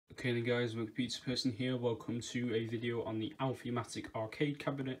Okay then guys, McPizzaPerson here. Welcome to a video on the AlfieMatic arcade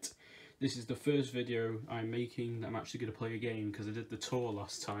cabinet. This is the first video I'm making that I'm actually going to play a game because I did the tour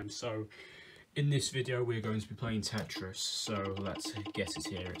last time. So in this video we're going to be playing Tetris. So let's get it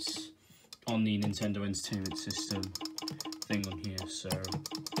here. It's on the Nintendo Entertainment System thing on here. So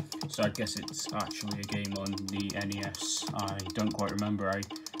I guess it's actually a game on the NES. I don't quite remember. I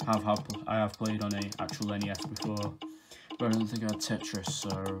have played on an actual NES before. But I don't think I had Tetris,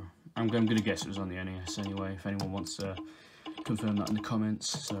 so I'm going to guess it was on the NES anyway, if anyone wants to confirm that in the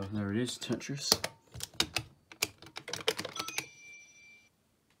comments. So there it is, Tetris.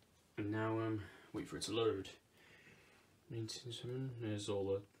 And now, wait for it to load. There's all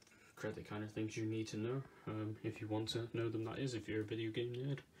the credit kind of things you need to know, if you want to know them, that is, if you're a video game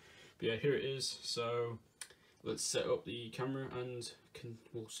nerd. But yeah, here it is. So let's set up the camera and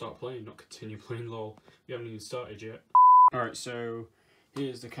we'll start playing, not continue playing, lol. We haven't even started yet. Alright, so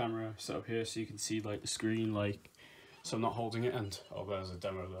here's the camera set up here so you can see like the screen, so I'm not holding it, and oh, there's a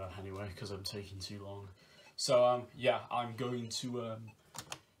demo there anyway because I'm taking too long. So yeah, I'm going to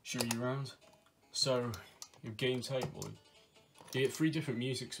show you around. So your game type, well, you get 3 different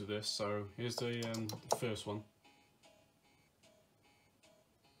musics with this. So here's the first one.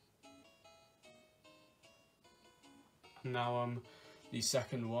 And now the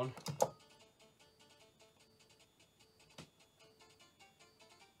second one.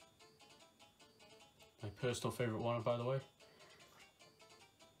 My personal favourite one, by the way.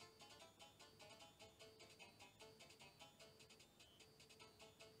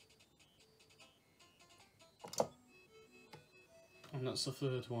 And that's the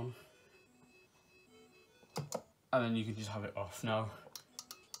third one. And then you can just have it off. Now,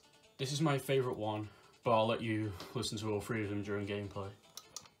 this is my favourite one, but I'll let you listen to all 3 of them during gameplay.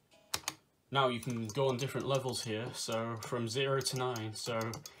 Now you can go on different levels here, so from 0 to 9, so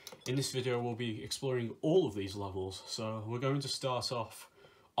in this video we'll be exploring all of these levels. So we're going to start off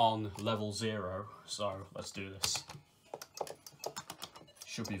on level 0, so let's do this.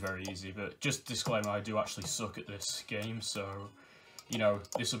 Should be very easy, but just disclaimer, I do actually suck at this game, so, you know,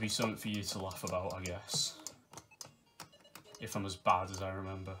 this will be something for you to laugh about, I guess. If I'm as bad as I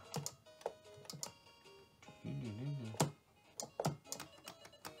remember.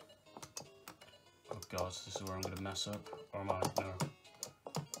 Oh god, this is where I'm going to mess up, or am I? No.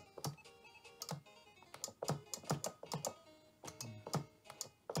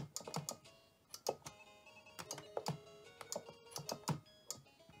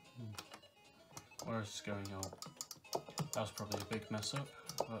 Where is this going? Oh, that was probably a big mess up,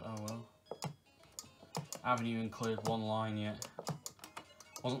 but oh well. I haven't even cleared one line yet.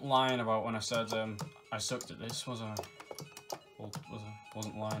 Wasn't lying about when I said I sucked at this, was I? Well, was I?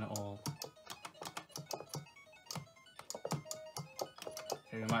 Wasn't lying at all.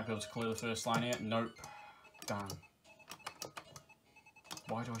 Okay, we might be able to clear the first line here. Nope. Damn.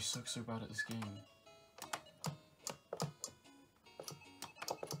 Why do I suck so bad at this game?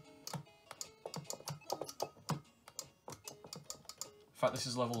 In fact, this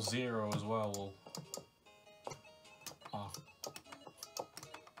is level 0 as well. Oh.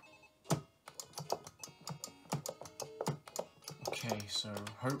 Okay, so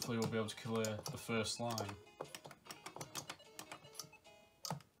hopefully we'll be able to clear the first line.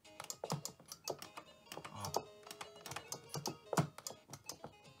 Oh.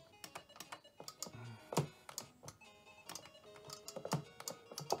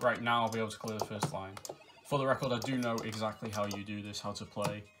 Right, now I'll be able to clear the first line. For the record, I do know exactly how you do this, how to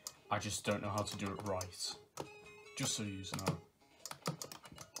play. I just don't know how to do it right. Just so you know.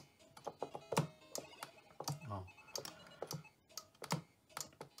 Oh.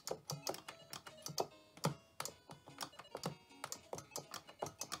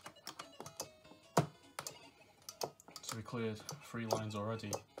 So we cleared 3 lines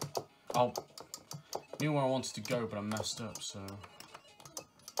already. Oh, knew where I wanted to go, but I messed up, so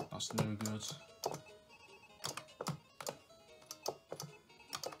that's no good.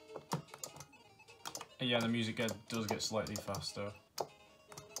 Yeah, the music does get slightly faster.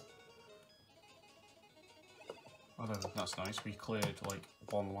 Although, that's nice, we cleared like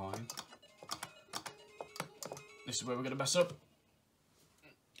 1 line. This is where we're going to mess up.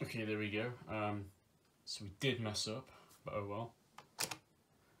 Okay, there we go. So we did mess up, but oh well.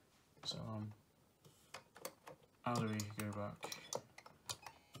 So, how do we go back?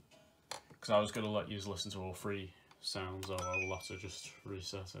 Because I was going to let you listen to all 3 sounds, or I will have to just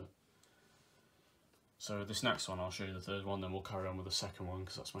reset it. So this next one, I'll show you the third one, then we'll carry on with the second one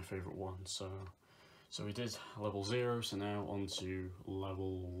because that's my favourite one. So we did level 0, so now on to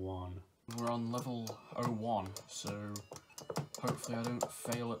level 1. We're on level 01, so Hopefully I don't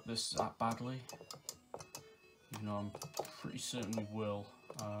fail at this that badly. Even though I'm pretty certain we will.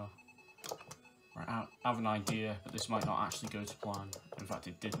 Right, I have an idea, but this might not actually go to plan. In fact,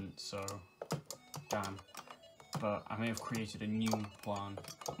 it didn't, so damn. But I may have created a new plan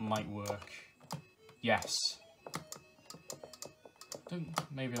that might work. Yes.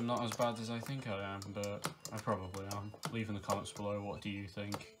 Maybe I'm not as bad as I think I am, but I probably am. Leave in the comments below, what do you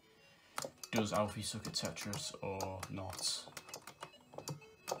think? Does Alfie suck at Tetris or not?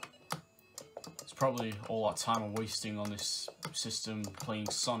 It's probably all that time I'm wasting on this system playing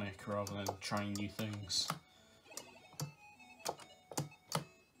Sonic rather than trying new things.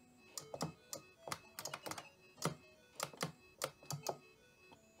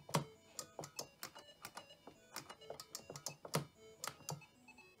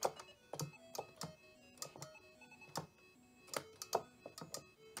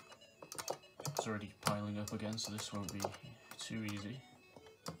 It's already piling up again, so this won't be too easy.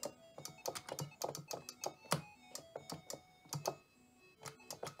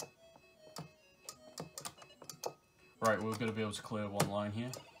 Right, we're going to be able to clear one line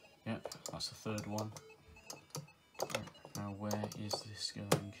here. Yep, that's the third one. Right, now where is this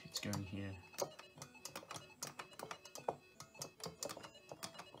going? It's going here.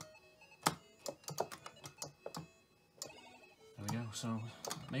 There we go, so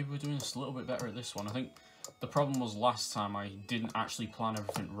maybe we're doing this a little bit better at this one. I think the problem was last time I didn't actually plan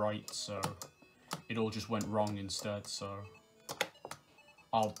everything right, so it all just went wrong instead, so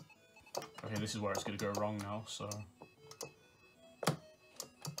okay, this is where it's going to go wrong now, so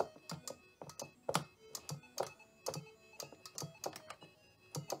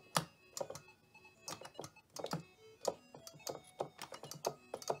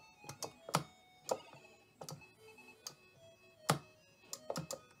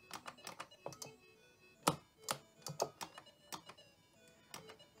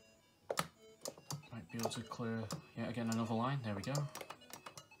be able to clear yet again another line. There we go.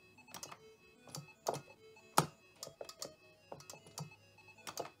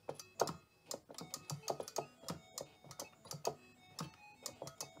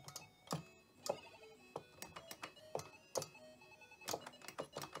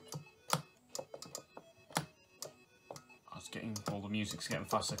 Well, the music's getting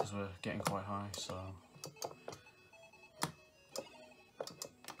faster because we're getting quite high, so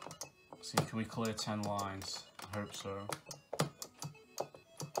see, can we clear 10 lines? I hope so.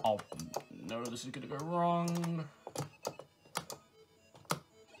 Oh, no, this is going to go wrong.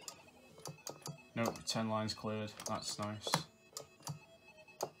 Nope, 10 lines cleared. That's nice.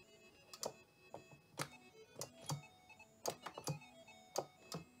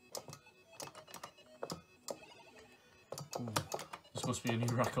 Ooh, this must be a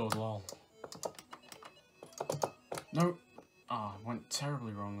new record, lol. Nope. Ah, oh, went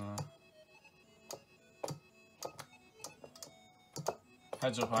terribly wrong there.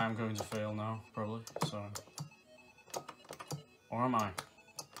 Heads up, I am going to fail now, probably, so... Or am I?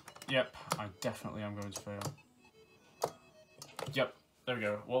 Yep, I definitely am going to fail. Yep, there we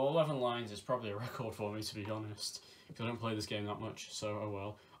go. Well, 11 lines is probably a record for me, to be honest, because I don't play this game that much, so oh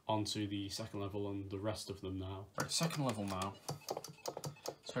well. On to the second level and the rest of them now. Right, second level now.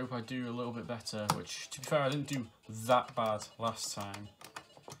 Let's hope I do a little bit better, which, to be fair, I didn't do that bad last time.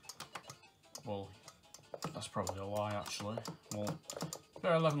 Well, that's probably a lie, actually. Well,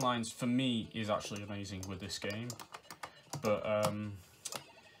 there are 11 lines for me is actually amazing with this game, but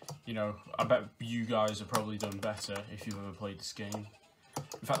you know, I bet you guys have probably done better if you've ever played this game.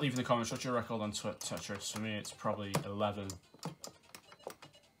 In fact, leave in the comments what's your record on Tetris. For me, it's probably 11.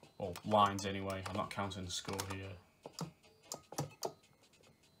 Well, lines anyway. I'm not counting the score here.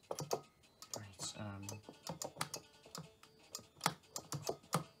 Right.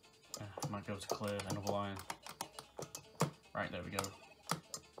 Yeah, I might be able to clear another line. Right, there we go.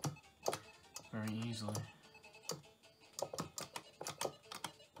 Very easily.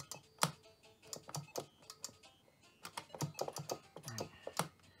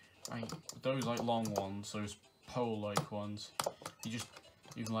 Right, those like long ones, those pole-like ones, you just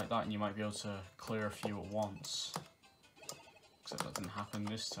even like that and you might be able to clear a few at once. Except that didn't happen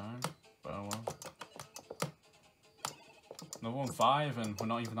this time, but oh well. Another one 5 and we're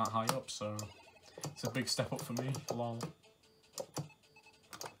not even that high up, so it's a big step up for me, lol.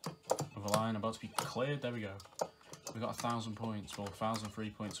 Another line about to be cleared, there we go. We got 1,000 points, well 1,003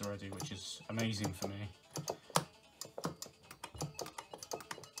 points already, which is amazing for me.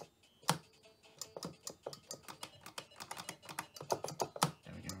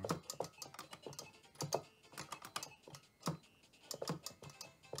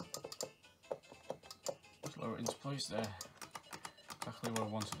 Lower it into place there. exactly where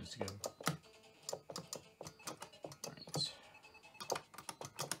I wanted it to go. Right.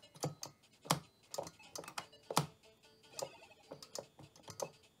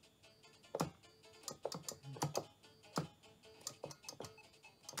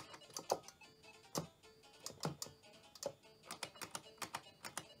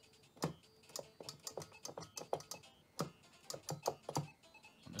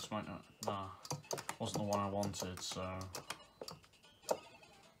 This might not, nah, wasn't the one I wanted, so,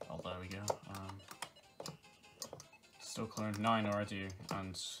 oh, there we go. Still clearing 9 already,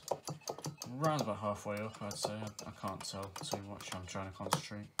 and round about halfway up, I'd say. I can't tell too much, I'm trying to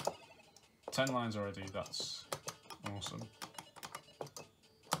concentrate. 10 lines already, that's awesome.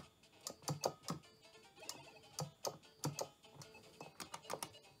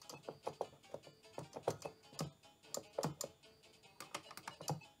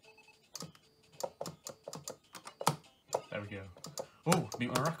 There we go. Oh,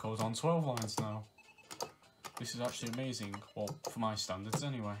 beat my record on 12 lines now. This is actually amazing, well, for my standards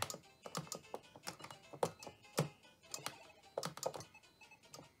anyway.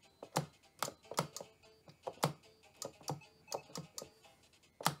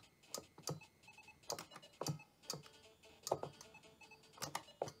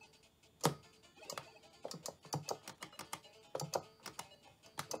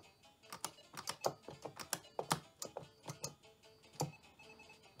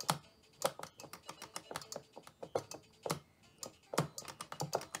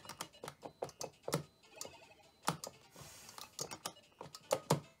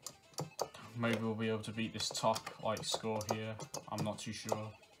 Maybe we'll be able to beat this top score here. I'm not too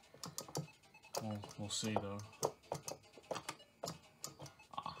sure. We'll see though.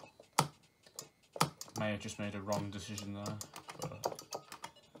 May have just made a wrong decision there, but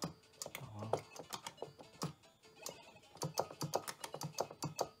oh well.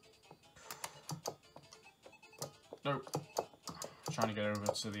 Nope. Trying to get over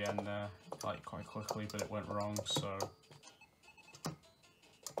to the end there quite quickly, but it went wrong, so.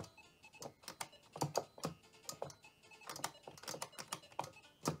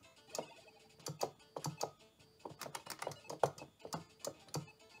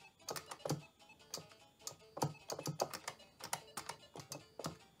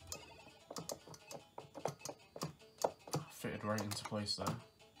 Fitted right into place there.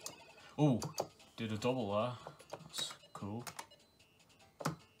 Oh, did a double there. That's cool.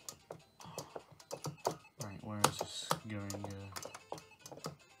 Right, where is this going?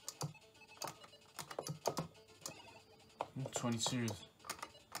 22.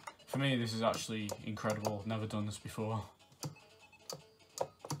 For me, this is actually incredible. Never done this before.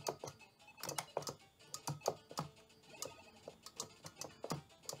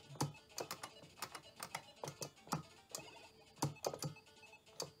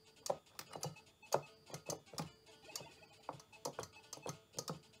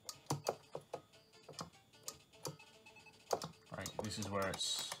 This is where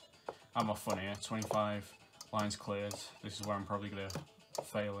I'm off fun here. 25 lines cleared. This is where I'm probably going to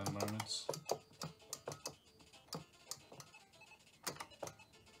fail in moments.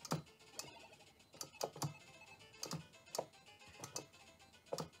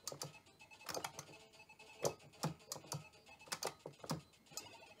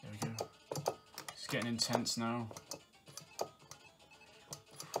 There we go. It's getting intense now.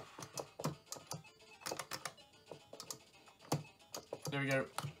 There we go.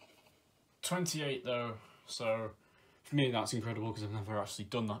 28 though, so for me that's incredible because I've never actually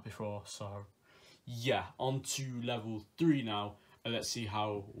done that before. So yeah, on to level 3 now, and let's see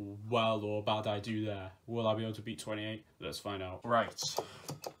how well or bad I do there. Will I be able to beat 28? Let's find out. Right,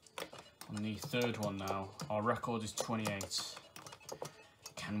 on the third one now, our record is 28.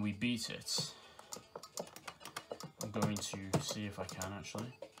 Can we beat it? I'm going to see if I can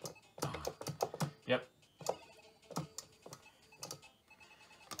actually. Yep.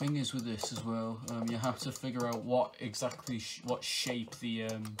 Thing is with this as well, you have to figure out what exactly what shape the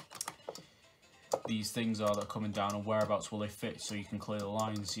these things are that are coming down, and whereabouts will they fit, so you can clear the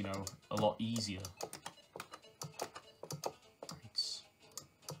lines, you know, a lot easier.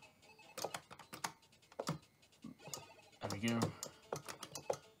 There we go.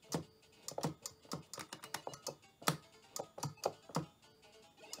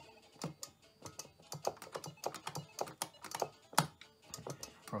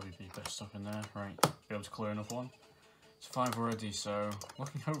 Probably be best up in there. Right, be able to clear another one. It's 5 already, so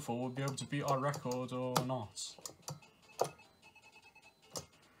looking hopeful we'll be able to beat our record or not.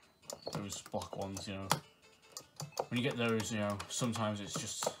 Those block ones, you know, when you get those, you know, sometimes it's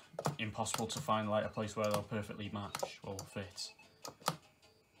just impossible to find like a place where they'll perfectly match or fit.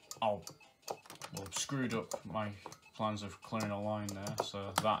 well, screwed up my plans of clearing a line there,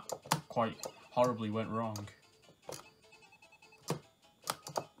 so that quite horribly went wrong.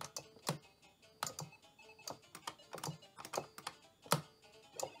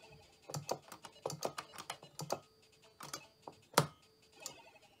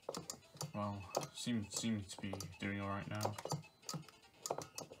 Well, seem to be doing alright now.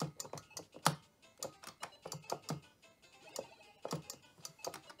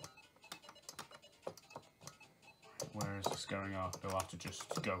 Where is this going up? They'll have to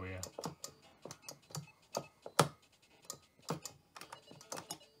just go here.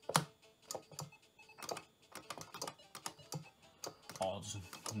 Oh, there's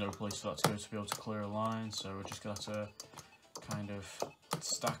no place for that to go to be able to clear a line, so we're just going to have to kind of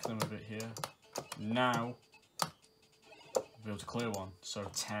stack them a bit here. Now, we'll be able to clear one, so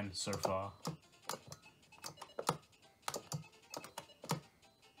 10 so far.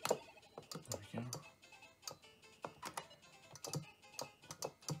 There we go.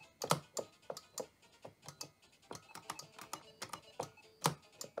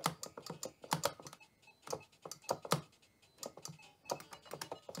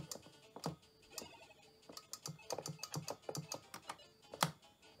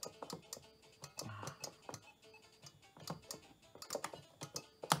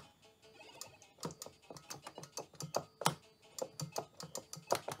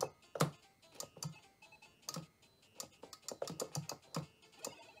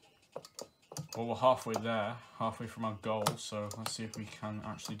 Well, we're halfway there, halfway from our goal, so let's see if we can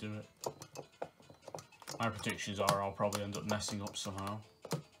actually do it. My predictions are I'll probably end up messing up somehow.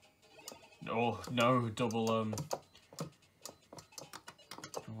 Oh, no, what's the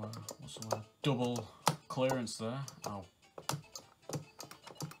word? Double clearance there. Ow.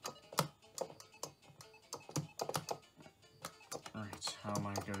 Right, how am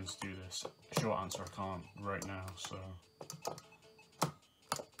I going to do this? Short answer, I can't right now, so...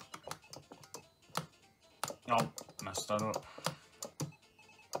 Oh, messed that up.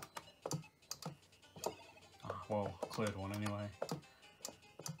 Ah, well, cleared one anyway.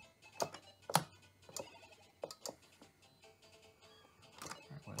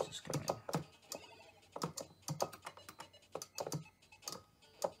 Right, where's this going?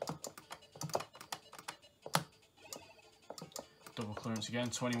 Double clearance again,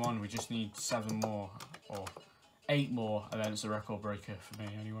 21. We just need 7 more, or 8 more, and then it's a record breaker for me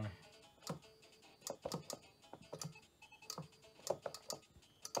anyway.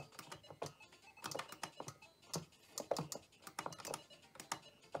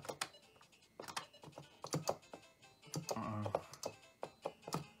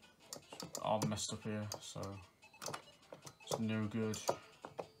 All messed up here, so it's no good.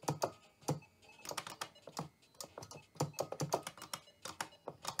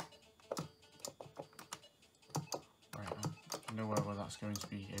 Right, I know where that's going to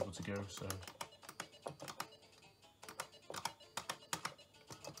be able to go, so...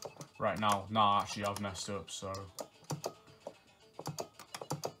 Right now, nah, actually I've messed up, so...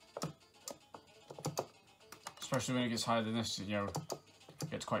 Especially when it gets higher than this, you know, it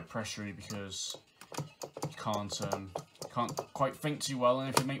gets quite pressury because you can't quite think too well, and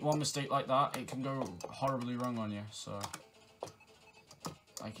if you make one mistake like that, it can go horribly wrong on you, so...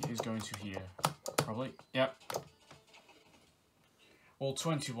 Like it is going to here. Probably, yep. Well,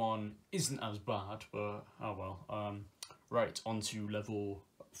 21 isn't as bad, but oh well. Right, on to level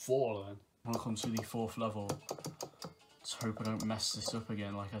 4 then. Welcome to the 4th level. Let's hope I don't mess this up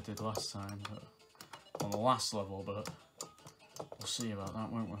again like I did last time, but on the last level, but we'll see about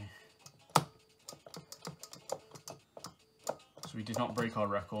that, won't we? So we did not break our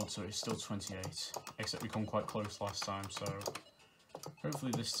record, so it's still 28, except we come quite close last time, so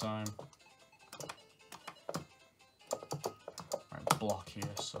hopefully this time. Right, block here,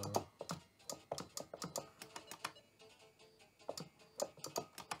 so...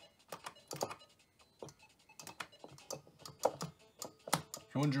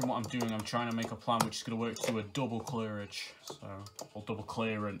 If you're wondering what I'm doing, I'm trying to make a plan which is going to work to a double clearage, so... Or double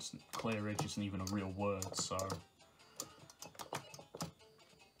clearance. Clearage isn't even a real word, so...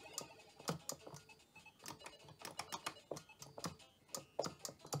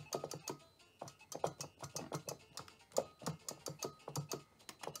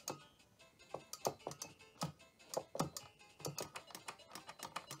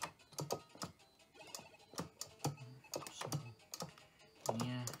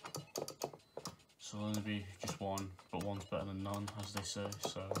 Yeah, so there'll only be just one, but one's better than none, as they say,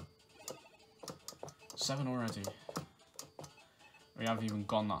 so... 7 already. We haven't even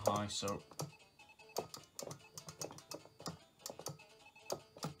gone that high, so...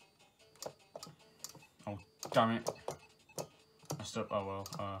 Damn it. Messed up. Oh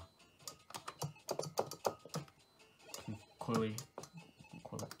well.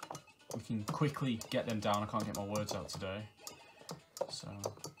 We can quickly get them down. I can't get my words out today. So.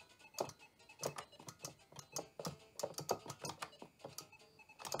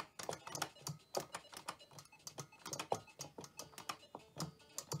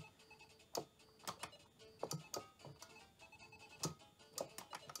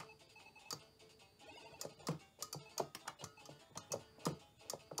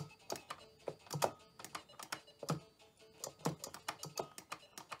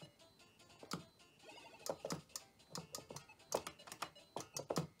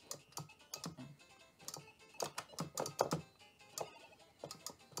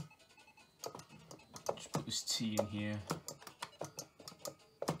 Put this T in here.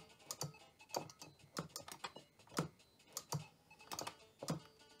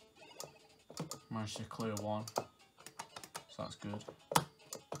 Managed to clear one, so that's good.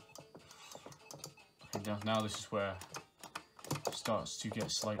 Okay, now this is where it starts to get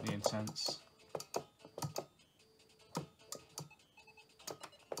slightly intense.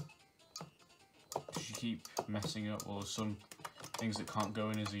 Because you keep messing up, well, there's some things that can't go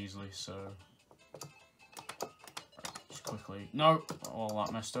in as easily, so. Quickly. No! All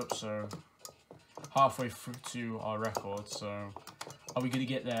that messed up, so halfway through to our record, so are we going to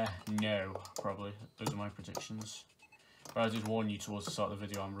get there? No, probably. Those are my predictions. But I did warn you towards the start of the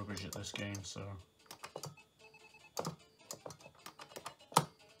video, I'm rubbish at this game, so.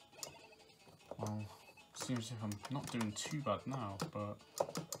 Well, seems as if I'm not doing too bad now, but.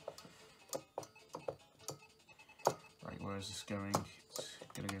 Right, where is this going? It's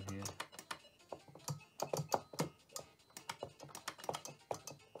going to go here.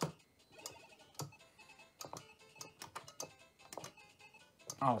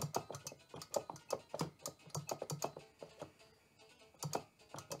 Oh.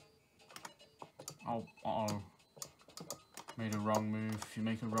 Oh, uh-oh. Made a wrong move. If you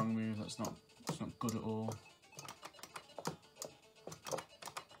make a wrong move, it's not good at all.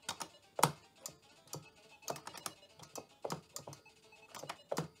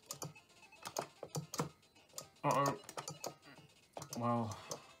 Uh-oh. Well,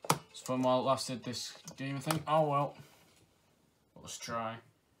 it's fun while it lasted, this game, I think. Oh well. Let's try.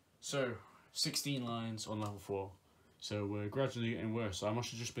 So, 16 lines on level 4. So we're gradually getting worse. So I must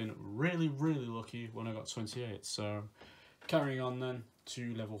have just been really, really lucky when I got 28. So, carrying on then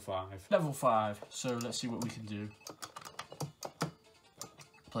to level 5. Level 5. So let's see what we can do.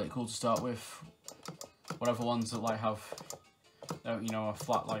 Play it cool to start with. Whatever ones that like have, you know, a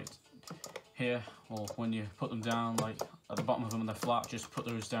flat like here, or when you put them down, like at the bottom of them and they're flat, just put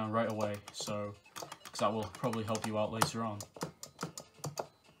those down right away. So, because that will probably help you out later on.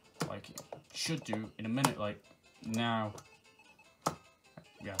 Like it should do in a minute, like now.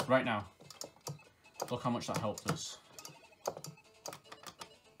 Yeah, right now. Look how much that helped us.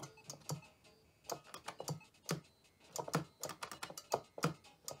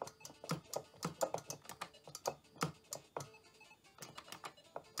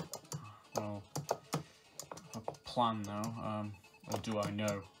 Well, I have a plan now, or do I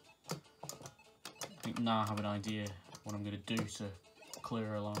know? I think now I have an idea what I'm going to do to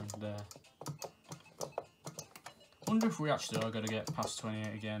clear a line there. Wonder if we actually are going to get past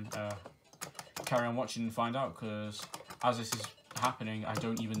 28 again. Carry on watching and find out, because as this is happening, I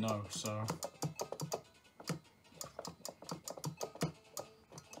don't even know, so.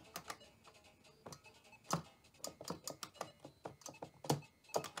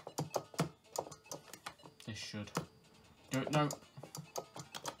 This should do it. No.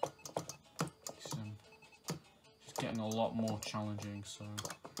 It's getting a lot more challenging, so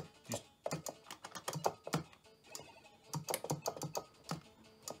just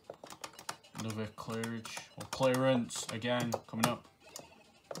another clearage or clearance again coming up.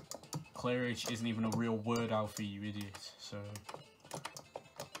 Clearage isn't even a real word, Alfie, you idiot. So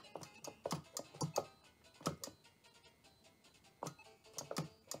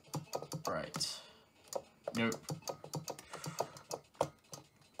right. Nope.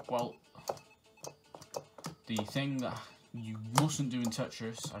 Well, the thing that you mustn't do in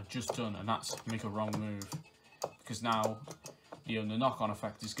Tetris, I've just done, and that's make a wrong move. Because now, you know, the knock-on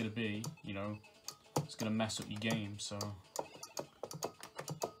effect is going to be, you know, it's going to mess up your game, so.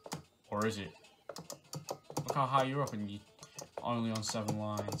 Or is it? Look how high you're up and you're only on 7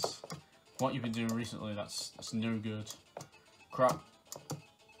 lines. What you've been doing recently, that's no good. Crap.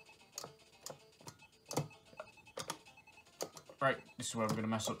 Right, this is where we're going to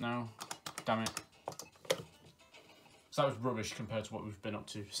mess up now. Damn it. So that was rubbish compared to what we've been up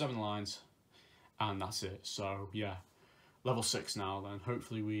to. 7 lines. and that's it. So yeah, level 6 now then.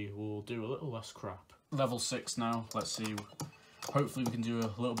 Hopefully we will do a little less crap. Level 6 now, let's see. Hopefully we can do a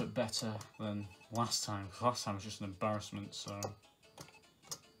little bit better than last time, because last time was just an embarrassment, so...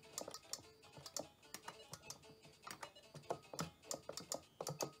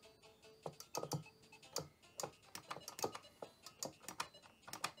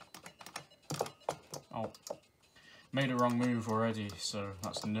 Oh, made a wrong move already, so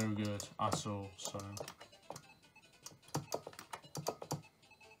that's no good at all, so...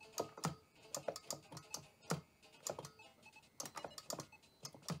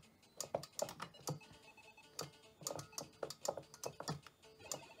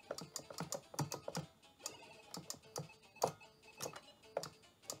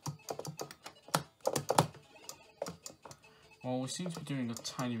 Well, we seem to be doing a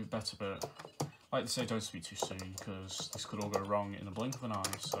tiny bit better, but I like to say don't speak too soon, because this could all go wrong in the blink of an eye,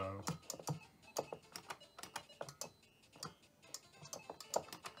 so...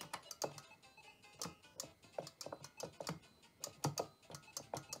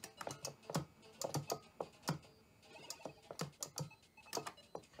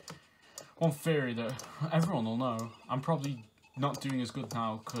 One theory that everyone will know, I'm probably not doing as good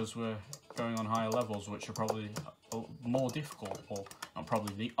now because we're going on higher levels, which are probably more difficult, or not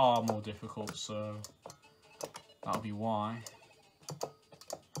probably, they are more difficult, so that'll be why.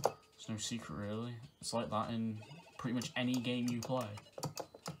 There's no secret really. It's like that in pretty much any game you play.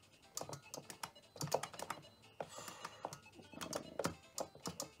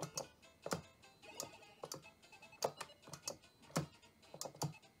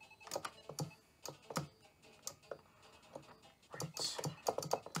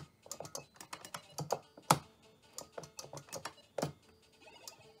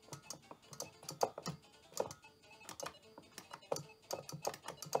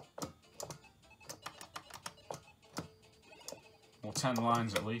 Well, 10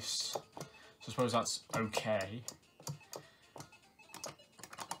 lines at least, so I suppose that's okay.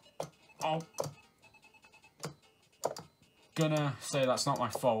 Oh, gonna say that's not my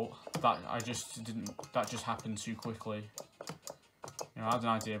fault. That just happened too quickly. You know, I had an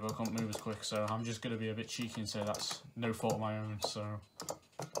idea, but I couldn't move as quick, so I'm just gonna be a bit cheeky and say that's no fault of my own. So,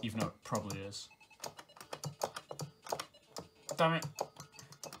 even though it probably is. Damn it!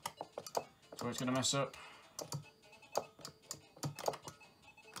 So it's gonna mess up.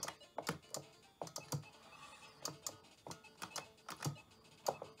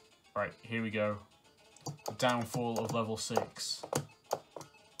 Right, here we go. The downfall of level 6.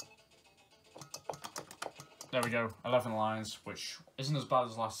 There we go, 11 lines, which isn't as bad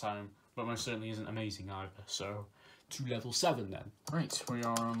as last time, but most certainly isn't amazing either. So, to level 7 then. Right, we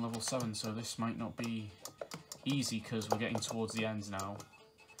are on level 7, so this might not be easy because we're getting towards the end now.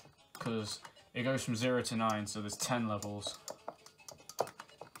 Because it goes from 0 to 9, so there's 10 levels.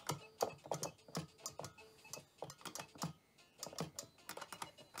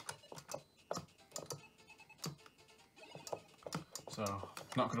 So,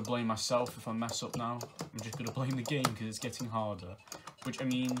 I'm not going to blame myself if I mess up now. I'm just going to blame the game because it's getting harder. Which, I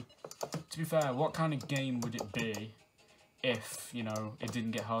mean, to be fair, what kind of game would it be if, you know, it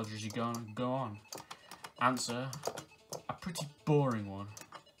didn't get harder as you go on? Answer, a pretty boring one.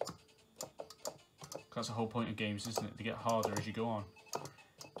 That's the whole point of games, isn't it? They get harder as you go on.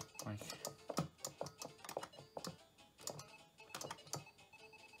 Like...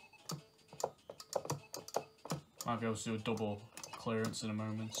 Might be able to do a double clearance in a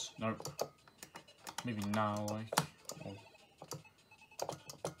moment. Nope. Maybe now, like... Oh.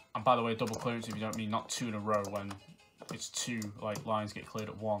 And by the way, double clearance if you don't mean not 2 in a row when it's 2, like, lines get cleared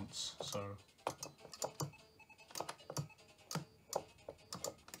at once, so...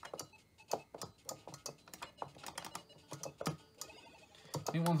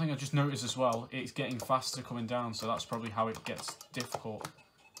 I think one thing I just noticed as well, it's getting faster coming down, so that's probably how it gets difficult.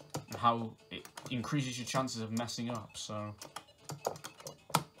 And how it increases your chances of messing up, so...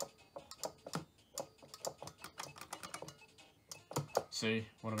 See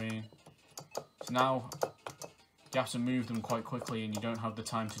what I mean? So now you have to move them quite quickly and you don't have the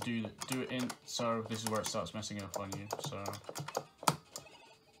time to do it in, so this is where it starts messing up on you, so...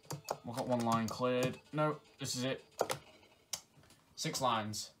 We've got 1 line cleared. No, this is it. 6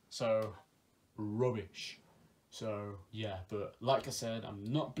 lines, so rubbish. So yeah, but like I said, I'm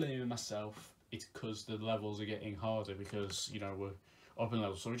not blaming myself. It's because the levels are getting harder because, you know, we're up in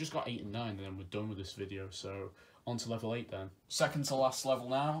levels. So we just got 8 and 9 and then we're done with this video. So on to level 8 then. Second to last level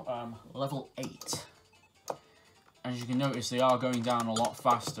now, level 8. As you can notice, they are going down a lot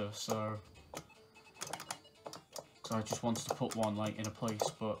faster, so I just wanted to put one like in a place,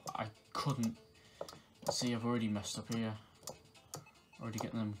 but I couldn't Let's see, I've already messed up here. Already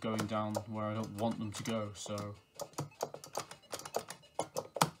getting them going down where I don't want them to go, so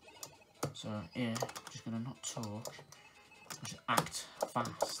yeah, just gonna not talk, just act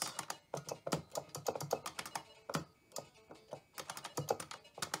fast.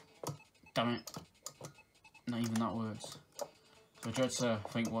 Damn it, not even that works. So I dread to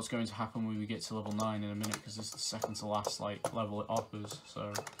think what's going to happen when we get to level 9 in a minute, because this is the second to last like level it offers,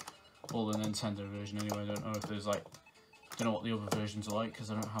 so, or the Nintendo version anyway. I don't know if there's like, don't know what the other versions are like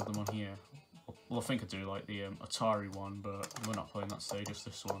because I don't have them on here. Well, I think I do, like the Atari one, but we're not playing that stage, just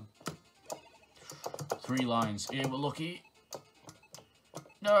this one. 3 lines. Yeah, we're lucky.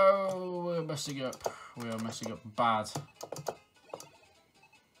 No, we're messing up. We are messing up bad.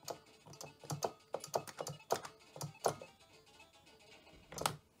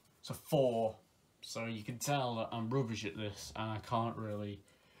 So 4. So you can tell that I'm rubbish at this and I can't really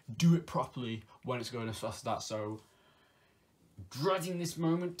do it properly when it's going as fast as that. So dreading this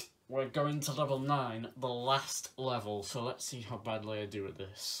moment. We're going to level 9, the last level, so let's see how badly I do at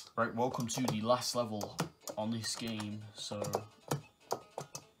this. Right, welcome to the last level on this game, so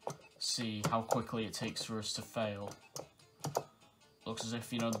see how quickly it takes for us to fail. Looks as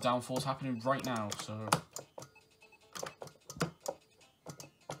if, you know, the downfall's happening right now, so...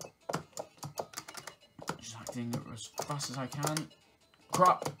 just acting as fast as I can.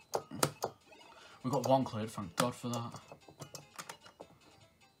 Crap! We got 1 cleared, thank God for that.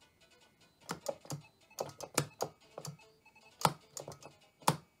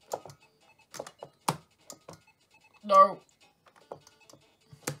 No.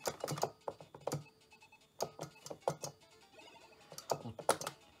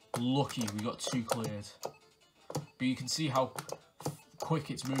 Lucky we got 2 cleared. But you can see how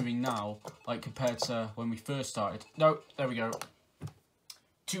quick it's moving now, like compared to when we first started. No, there we go.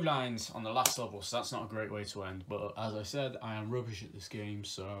 2 lines on the last level, so that's not a great way to end. But as I said, I am rubbish at this game,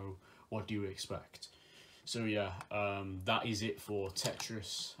 so what do you expect? So yeah, that is it for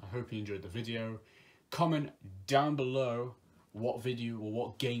Tetris. I hope you enjoyed the video. Comment down below what video or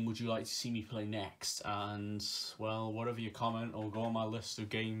what game would you like to see me play next, and well, whatever you comment, or go on my list of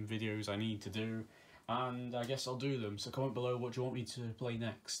game videos I need to do, and I guess I'll do them. So comment below what you want me to play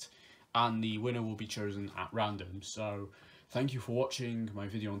next, and the winner will be chosen at random. So thank you for watching my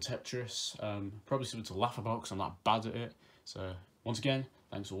video on Tetris. Probably something to laugh about because I'm not bad at it. So once again,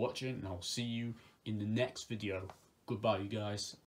 thanks for watching, and I'll see you in the next video. Goodbye, you guys.